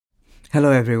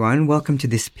Hello everyone, welcome to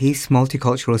this Peace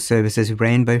Multicultural Services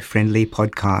Rainbow Friendly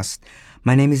podcast.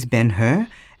 My name is Ben Hur,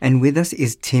 and with us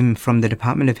is Tim from the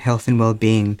Department of Health and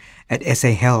Wellbeing at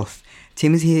SA Health.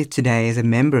 Tim is here today as a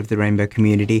member of the Rainbow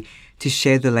community to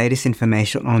share the latest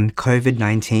information on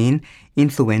COVID-19,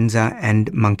 influenza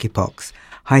and monkeypox.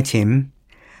 Hi Tim.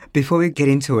 Before we get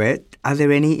into it, are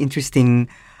there any interesting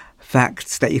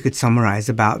facts that you could summarize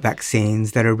about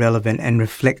vaccines that are relevant and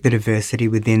reflect the diversity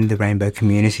within the Rainbow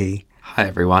community? Hi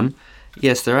everyone.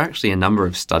 Yes, there are actually a number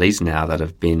of studies now that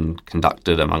have been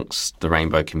conducted amongst the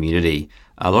Rainbow community.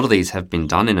 A lot of these have been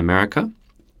done in America,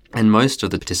 and most of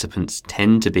the participants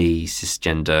tend to be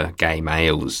cisgender gay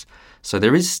males. So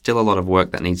there is still a lot of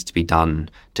work that needs to be done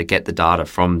to get the data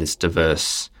from this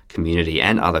diverse community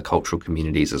and other cultural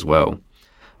communities as well.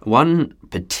 One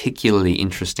particularly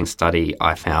interesting study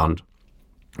I found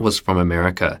was from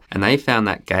America, and they found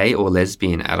that gay or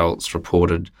lesbian adults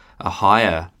reported a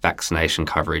higher vaccination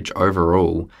coverage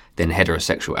overall than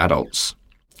heterosexual adults.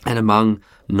 And among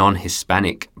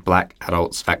non-Hispanic Black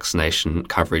adults, vaccination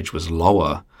coverage was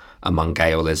lower among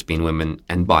gay or lesbian women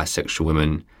and bisexual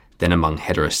women than among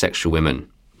heterosexual women.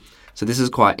 So this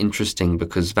is quite interesting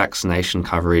because vaccination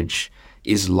coverage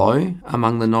is low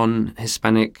among the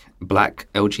non-Hispanic Black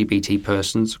LGBT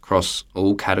persons across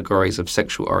all categories of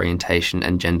sexual orientation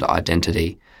and gender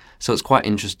identity. So it's quite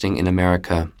interesting in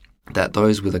America that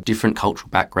those with a different cultural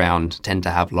background tend to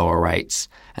have lower rates.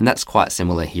 And that's quite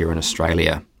similar here in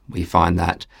Australia. We find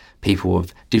that people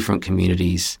of different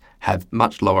communities have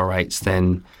much lower rates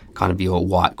than kind of your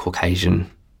white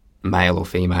Caucasian male or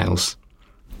females.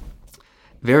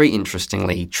 Very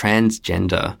interestingly,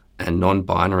 transgender and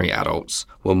non-binary adults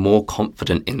were more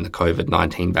confident in the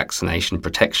COVID-19 vaccination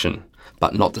protection,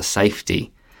 but not the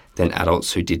safety, than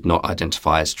adults who did not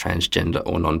identify as transgender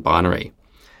or non-binary.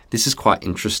 This is quite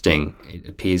interesting. It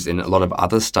appears in a lot of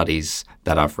other studies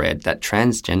that I've read that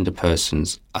transgender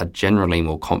persons are generally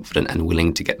more confident and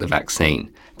willing to get the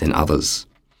vaccine than others.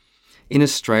 In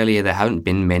Australia, there haven't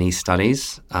been many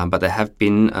studies, but there have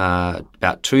been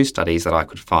about 2 studies that I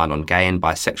could find on gay and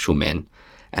bisexual men,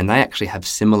 and they actually have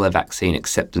similar vaccine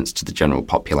acceptance to the general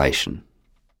population.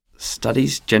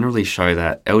 Studies generally show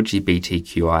that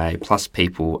LGBTQIA plus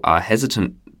people are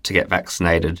hesitant to get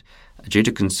vaccinated due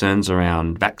to concerns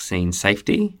around vaccine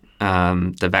safety,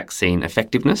 the vaccine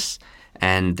effectiveness,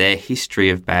 and their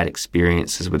history of bad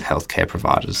experiences with healthcare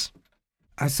providers.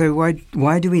 So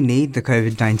why do we need the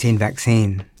COVID-19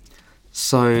 vaccine?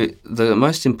 So the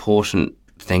most important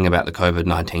thing about the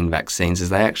COVID-19 vaccines is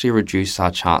they actually reduce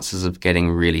our chances of getting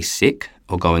really sick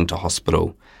or going to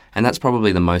hospital. And that's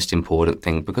probably the most important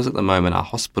thing because at the moment our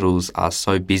hospitals are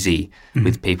so busy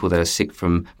with people that are sick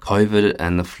from COVID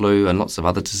and the flu and lots of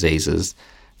other diseases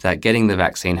that getting the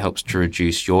vaccine helps to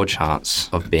reduce your chance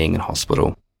of being in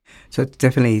hospital. So it's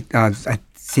definitely, it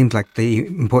seems like the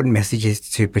important message is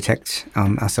to protect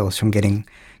ourselves from getting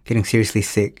seriously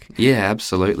sick. Yeah,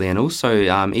 absolutely. And also,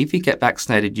 if you get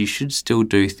vaccinated, you should still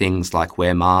do things like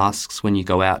wear masks when you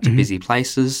go out to busy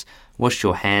places, wash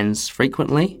your hands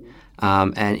frequently,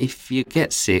 and if you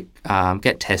get sick,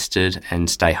 get tested and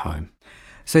stay home.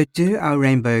 So do our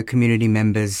Rainbow community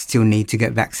members still need to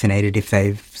get vaccinated if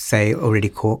they've, say, already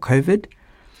caught COVID?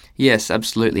 Yes,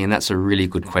 absolutely, and that's a really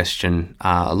good question.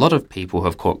 A lot of people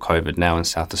have caught COVID now in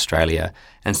South Australia,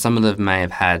 and some of them may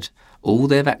have had all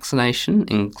their vaccination,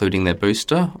 including their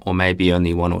booster, or maybe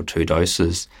only 1 or 2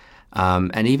 doses.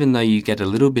 And even though you get a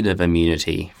little bit of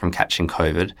immunity from catching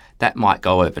COVID, that might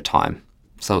go over time.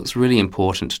 So it's really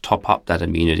important to top up that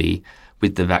immunity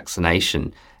with the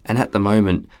vaccination. And at the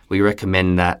moment, we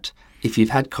recommend that if you've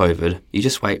had COVID, you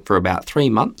just wait for about 3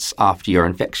 months after your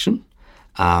infection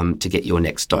to get your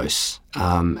next dose.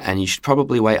 And you should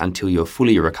probably wait until you're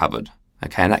fully recovered.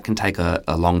 Okay, and that can take a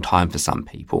long time for some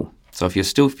people. So if you're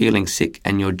still feeling sick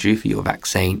and you're due for your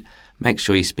vaccine, make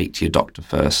sure you speak to your doctor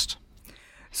first.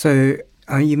 So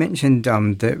you mentioned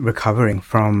the recovering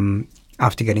from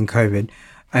after getting COVID,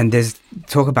 and there's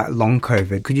talk about long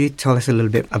COVID. Could you tell us a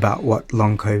little bit about what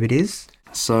long COVID is?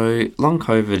 So long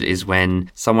COVID is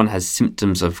when someone has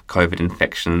symptoms of COVID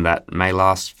infection that may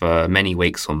last for many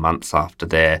weeks or months after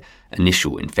their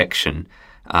initial infection.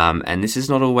 And this is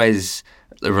not always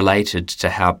related to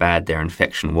how bad their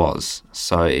infection was.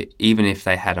 So even if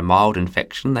they had a mild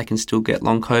infection, they can still get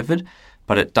long COVID,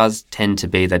 but it does tend to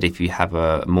be that if you have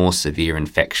a more severe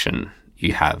infection,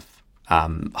 you have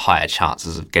higher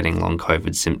chances of getting long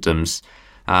COVID symptoms.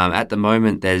 At the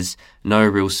moment, there's no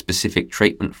real specific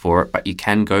treatment for it, but you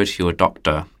can go to your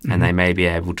doctor and they may be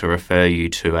able to refer you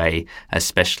to a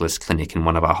specialist clinic in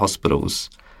one of our hospitals.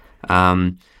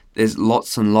 There's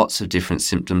lots and lots of different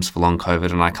symptoms for long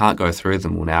COVID, and I can't go through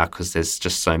them all now because there's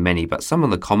just so many. But some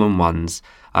of the common ones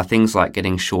are things like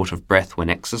getting short of breath when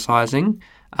exercising,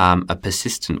 a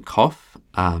persistent cough,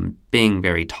 being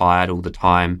very tired all the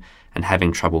time and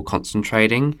having trouble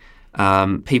concentrating.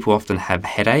 People often have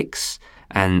headaches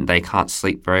and they can't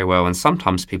sleep very well, and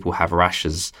sometimes people have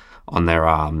rashes on their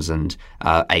arms and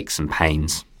aches and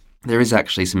pains. There is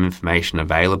actually some information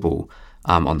available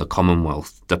on the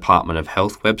Commonwealth Department of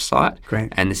Health website.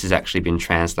 Great. And this has actually been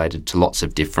translated to lots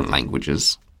of different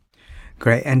languages.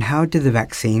 Great. And how do the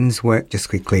vaccines work, just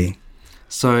quickly?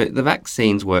 So the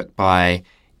vaccines work by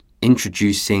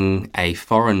introducing a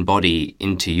foreign body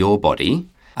into your body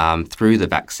through the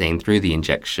vaccine, through the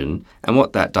injection. And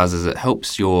what that does is it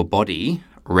helps your body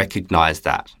recognise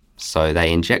that. So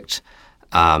they inject,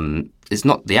 it's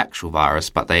not the actual virus,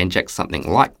 but they inject something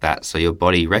like that so your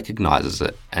body recognises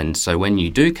it. And so when you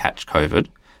do catch COVID,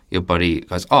 your body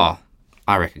goes, oh,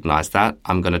 I recognise that,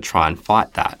 I'm going to try and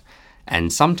fight that.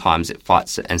 And sometimes it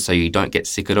fights it and so you don't get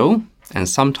sick at all. And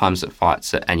sometimes it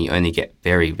fights it and you only get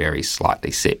very, very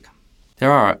slightly sick.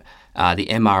 There are the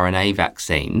mRNA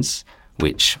vaccines,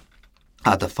 which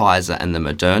are the Pfizer and the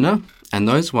Moderna. And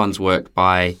those ones work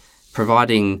by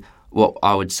providing what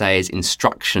I would say is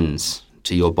instructions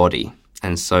to your body.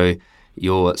 And so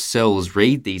your cells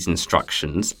read these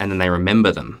instructions and then they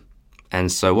remember them.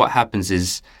 And so what happens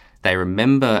is they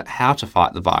remember how to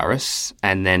fight the virus,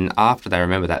 and then after they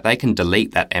remember that, they can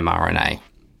delete that mRNA.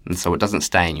 And so it doesn't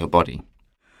stay in your body.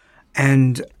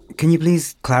 And can you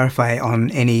please clarify on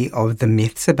any of the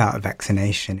myths about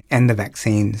vaccination and the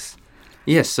vaccines?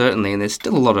 Yes, certainly. And there's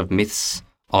still a lot of myths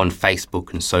on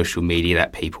Facebook and social media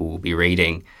that people will be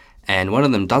reading. And one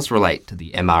of them does relate to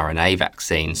the mRNA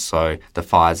vaccines, so the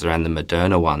Pfizer and the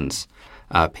Moderna ones.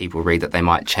 People read that they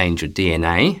might change your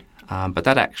DNA, but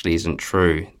that actually isn't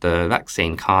true. The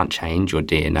vaccine can't change your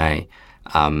DNA.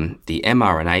 The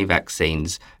mRNA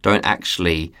vaccines don't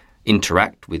actually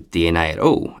interact with DNA at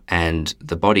all, and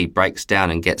the body breaks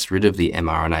down and gets rid of the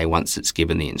mRNA once it's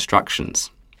given the instructions.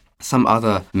 Some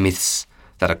other myths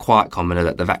that are quite common are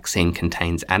that the vaccine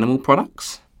contains animal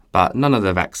products, but none of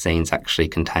the vaccines actually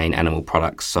contain animal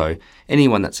products, so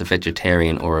anyone that's a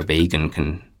vegetarian or a vegan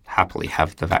can happily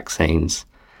have the vaccines.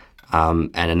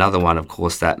 And another one, of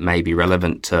course, that may be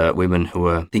relevant to women who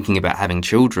are thinking about having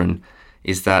children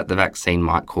is that the vaccine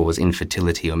might cause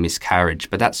infertility or miscarriage,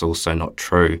 but that's also not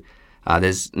true.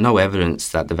 There's no evidence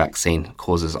that the vaccine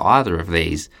causes either of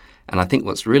these. And I think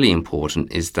what's really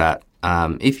important is that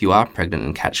if you are pregnant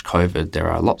and catch COVID, there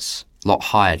are a lot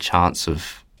higher chance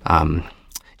of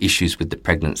issues with the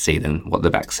pregnancy than what the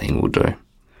vaccine will do.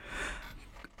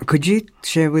 Could you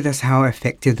share with us how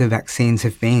effective the vaccines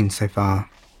have been so far?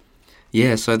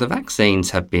 Yeah, so the vaccines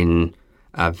have been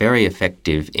very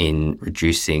effective in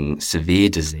reducing severe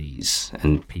disease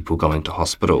and people going to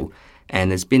hospital.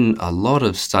 And there's been a lot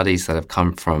of studies that have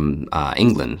come from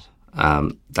England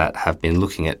that have been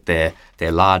looking at their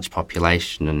large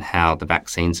population and how the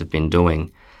vaccines have been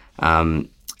doing.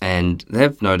 And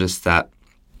they've noticed that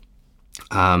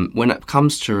when it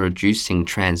comes to reducing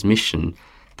transmission,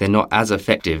 they're not as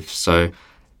effective. So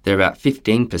they're about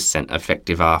 15%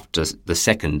 effective after the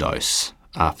second dose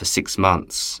for 6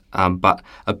 months. But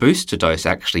a booster dose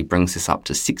actually brings this up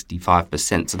to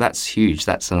 65%. So that's huge.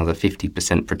 That's another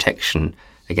 50% protection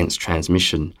against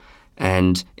transmission.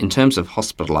 And in terms of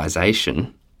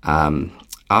hospitalisation,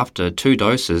 after 2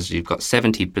 doses, you've got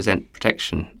 70%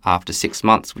 protection after 6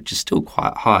 months, which is still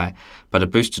quite high. But a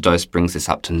booster dose brings this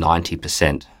up to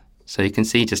 90%. So you can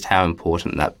see just how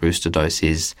important that booster dose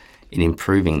is in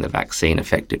improving the vaccine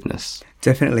effectiveness.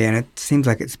 Definitely, and it seems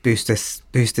like it's booster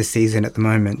season at the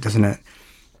moment, doesn't it?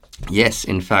 Yes,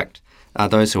 in fact,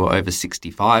 those who are over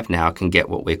 65 now can get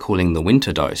what we're calling the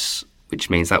winter dose, which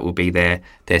means that will be their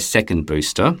second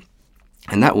booster,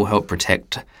 and that will help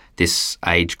protect this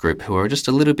age group who are just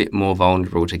a little bit more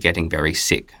vulnerable to getting very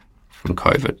sick from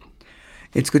COVID.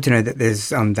 It's good to know that there's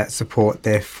that support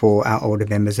there for our older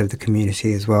members of the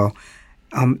community as well.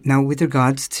 Now, with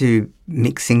regards to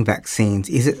mixing vaccines,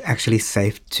 is it actually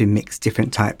safe to mix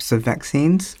different types of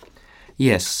vaccines?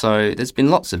 Yes, so there's been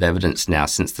lots of evidence now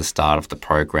since the start of the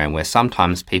program where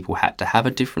sometimes people had to have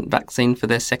a different vaccine for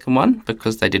their second one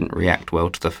because they didn't react well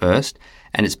to the first,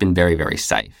 and it's been very, very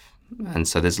safe. And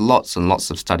so there's lots and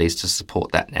lots of studies to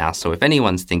support that now. So if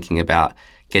anyone's thinking about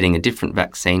getting a different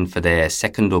vaccine for their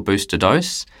second or booster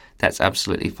dose, that's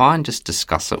absolutely fine. Just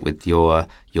discuss it with your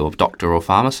doctor or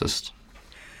pharmacist.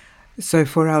 So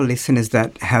for our listeners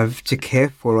that have to care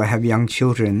for or have young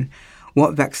children,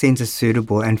 what vaccines are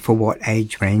suitable and for what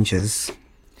age ranges?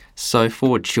 So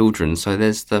for children,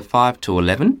 there's the 5 to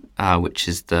 11, which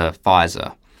is the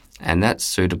Pfizer, and that's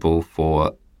suitable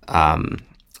for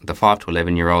the 5 to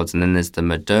 11-year-olds, and then there's the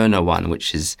Moderna one,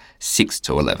 which is 6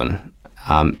 to 11.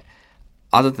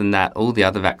 Other than that, all the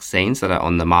other vaccines that are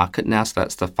on the market now, so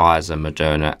that's the Pfizer,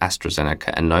 Moderna,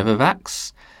 AstraZeneca and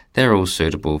Novavax, they're all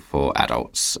suitable for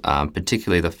adults.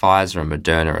 Particularly the Pfizer and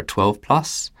Moderna are 12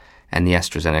 plus, and the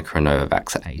AstraZeneca and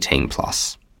Novavax are 18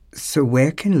 plus. So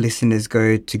where can listeners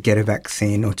go to get a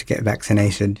vaccine or to get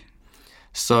vaccinated?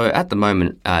 So at the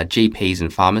moment, GPs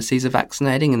and pharmacies are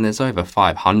vaccinating, and there's over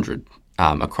 500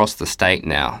 across the state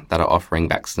now that are offering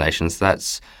vaccinations.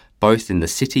 That's both in the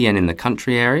city and in the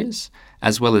country areas,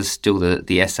 as well as still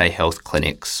the SA Health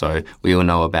clinics. So we all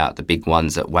know about the big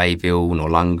ones at Wayville,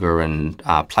 Noarlunga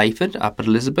and Playford up at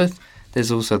Elizabeth.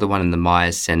 There's also the one in the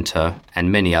Myers Centre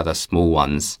and many other small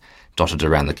ones dotted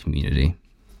around the community.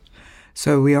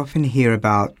 So we often hear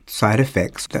about side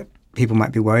effects that people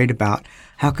might be worried about.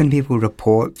 How can people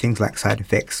report things like side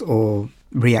effects or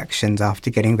reactions after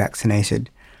getting vaccinated?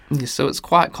 So it's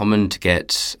quite common to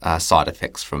get side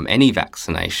effects from any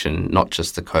vaccination, not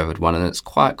just the COVID one, and it's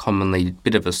quite commonly a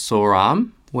bit of a sore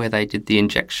arm where they did the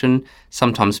injection.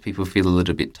 Sometimes people feel a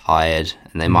little bit tired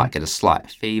and they might get a slight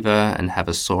fever and have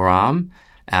a sore arm,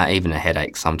 even a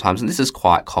headache sometimes. And this is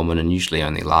quite common and usually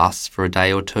only lasts for a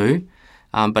day or two.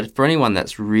 But for anyone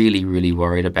that's really, really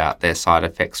worried about their side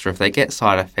effects, or if they get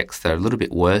side effects that are a little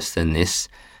bit worse than this,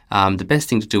 the best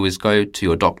thing to do is go to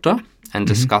your doctor and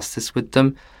discuss this with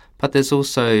them. But there's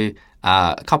also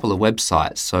a couple of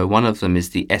websites. So one of them is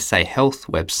the SA Health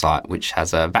website, which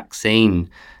has a vaccine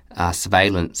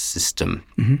surveillance system.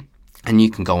 And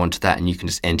you can go onto that and you can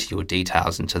just enter your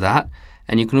details into that.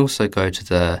 And you can also go to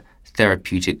the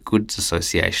Therapeutic Goods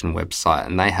Association website,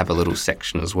 and they have a little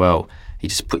section as well. You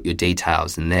just put your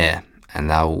details in there and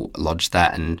they'll lodge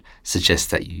that and suggest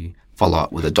that you follow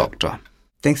up with a doctor.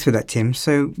 Thanks for that, Tim.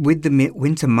 So with the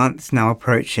winter months now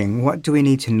approaching, what do we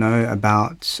need to know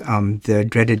about the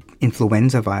dreaded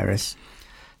influenza virus?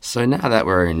 So now that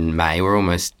we're in May, we're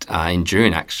almost in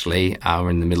June actually, we're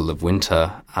in the middle of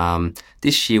winter.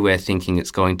 This year we're thinking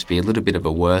it's going to be a little bit of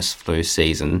a worse flu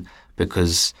season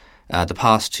because the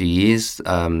past 2 years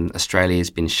Australia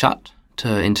has been shut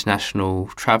to international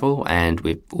travel and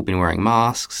we've all been wearing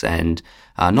masks and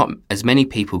not as many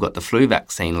people got the flu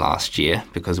vaccine last year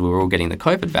because we were all getting the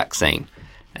COVID vaccine.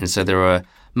 And so there were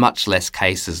much less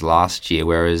cases last year,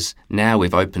 whereas now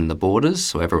we've opened the borders,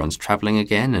 so everyone's travelling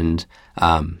again. And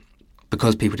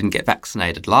because people didn't get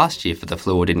vaccinated last year for the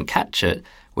flu or didn't catch it,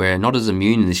 we're not as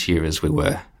immune this year as we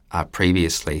were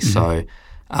previously. So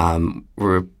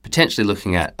we're potentially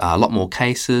looking at a lot more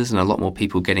cases and a lot more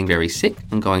people getting very sick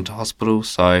and going to hospital.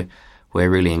 So we're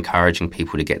really encouraging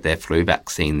people to get their flu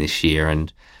vaccine this year.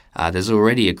 And there's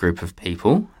already a group of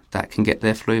people that can get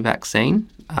their flu vaccine,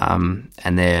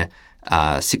 and they're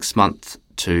 6-month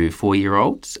to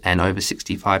 4-year-olds and over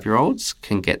 65-year-olds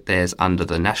can get theirs under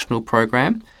the national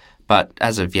program. But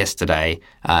as of yesterday,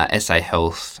 SA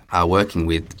Health are working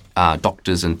with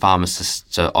doctors and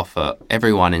pharmacists to offer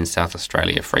everyone in South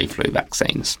Australia free flu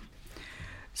vaccines.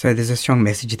 So there's a strong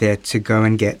message there to go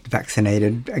and get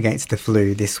vaccinated against the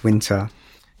flu this winter.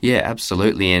 Yeah,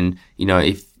 absolutely. And,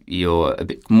 if you're a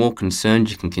bit more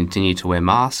concerned, you can continue to wear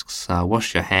masks,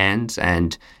 wash your hands,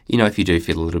 and, if you do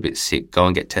feel a little bit sick, go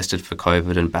and get tested for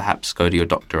COVID and perhaps go to your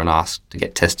doctor and ask to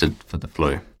get tested for the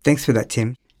flu. Thanks for that,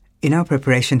 Tim. In our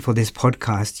preparation for this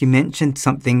podcast, you mentioned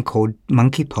something called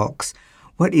monkeypox.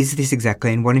 What is this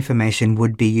exactly and what information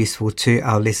would be useful to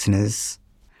our listeners?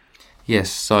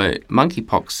 Yes, so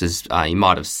monkeypox is, you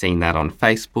might have seen that on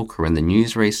Facebook or in the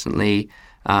news recently.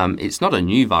 It's not a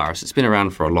new virus. It's been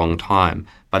around for a long time,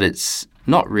 but it's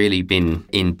not really been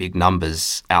in big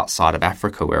numbers outside of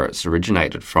Africa where it's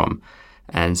originated from.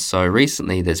 And so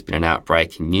recently there's been an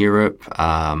outbreak in Europe,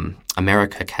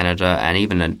 America, Canada, and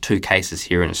even 2 cases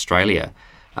here in Australia.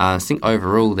 I think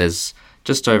overall there's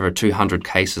just over 200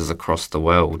 cases across the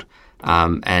world.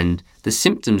 And the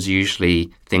symptoms are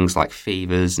usually things like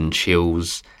fevers and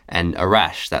chills and a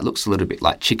rash that looks a little bit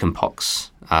like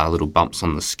chickenpox, little bumps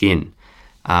on the skin.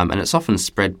 And it's often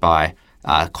spread by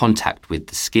contact with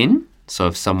the skin. So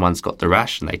if someone's got the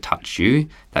rash and they touch you,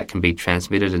 that can be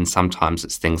transmitted. And sometimes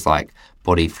it's things like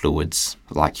body fluids,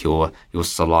 like your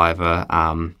saliva,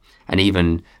 and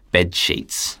even bed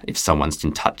sheets, if someone's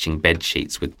been touching bed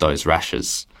sheets with those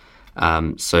rashes.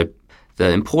 So the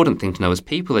important thing to know is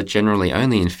people are generally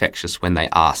only infectious when they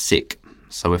are sick.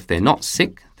 So if they're not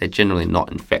sick, they're generally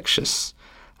not infectious.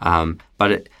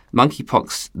 But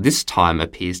monkeypox this time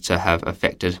appears to have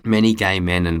affected many gay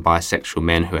men and bisexual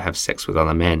men who have sex with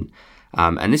other men.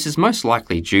 And this is most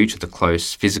likely due to the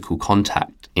close physical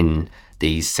contact in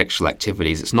these sexual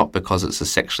activities. It's not because it's a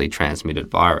sexually transmitted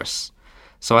virus.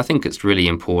 So I think it's really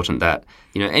important that,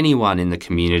 anyone in the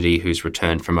community who's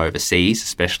returned from overseas,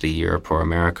 especially Europe or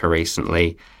America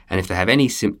recently, and if they have any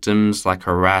symptoms like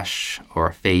a rash or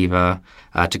a fever,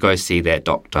 to go see their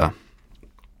doctor.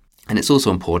 And it's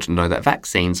also important to know that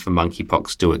vaccines for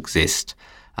monkeypox do exist,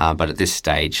 but at this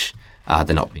stage,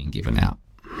 they're not being given out.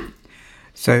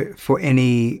 So for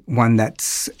anyone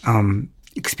that's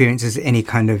experiences any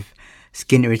kind of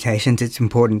skin irritations, it's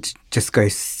important to just go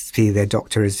see their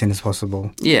doctor as soon as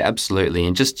possible. Yeah, absolutely.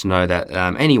 And just to know that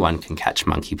anyone can catch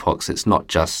monkeypox. It's not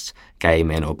just gay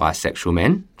men or bisexual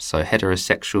men. So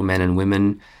heterosexual men and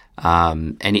women,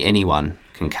 anyone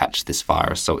can catch this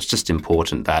virus. So it's just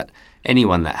important that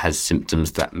anyone that has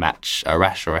symptoms that match a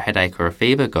rash or a headache or a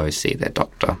fever, go see their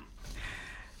doctor.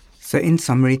 So in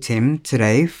summary, Tim,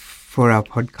 today for our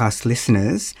podcast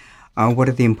listeners, what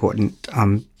are the important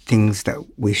things that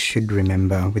we should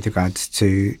remember with regards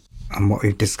to what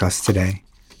we've discussed today?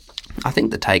 I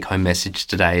think the take-home message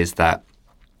today is that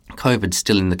COVID's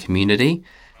still in the community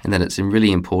and that it's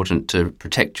really important to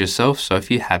protect yourself. So if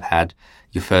you have had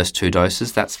your first 2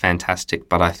 doses, that's fantastic.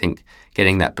 But I think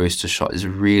getting that booster shot is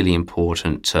really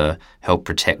important to help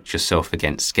protect yourself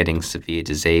against getting severe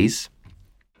disease.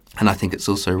 And I think it's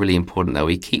also really important that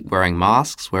we keep wearing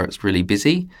masks where it's really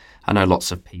busy. I know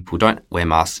lots of people don't wear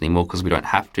masks anymore because we don't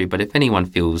have to, but if anyone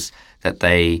feels that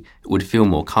they would feel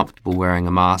more comfortable wearing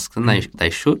a mask, then they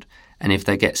should. And if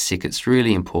they get sick, it's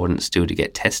really important still to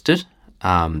get tested.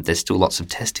 There's still lots of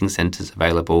testing centres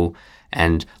available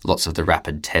and lots of the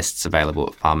rapid tests available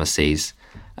at pharmacies.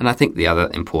 And I think the other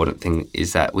important thing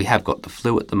is that we have got the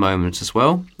flu at the moment as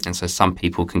well. And so some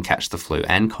people can catch the flu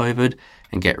and COVID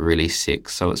and get really sick.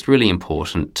 So it's really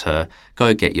important to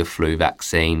go get your flu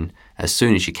vaccine as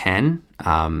soon as you can,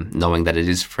 knowing that it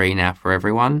is free now for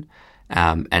everyone.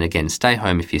 And again, stay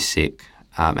home if you're sick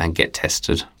and get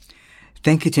tested.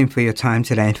 Thank you, Tim, for your time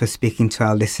today and for speaking to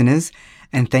our listeners.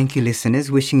 And thank you, listeners.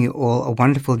 Wishing you all a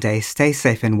wonderful day. Stay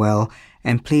safe and well.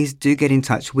 And please do get in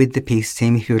touch with the Peace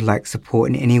Team if you would like support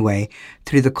in any way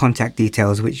through the contact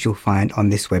details which you'll find on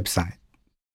this website.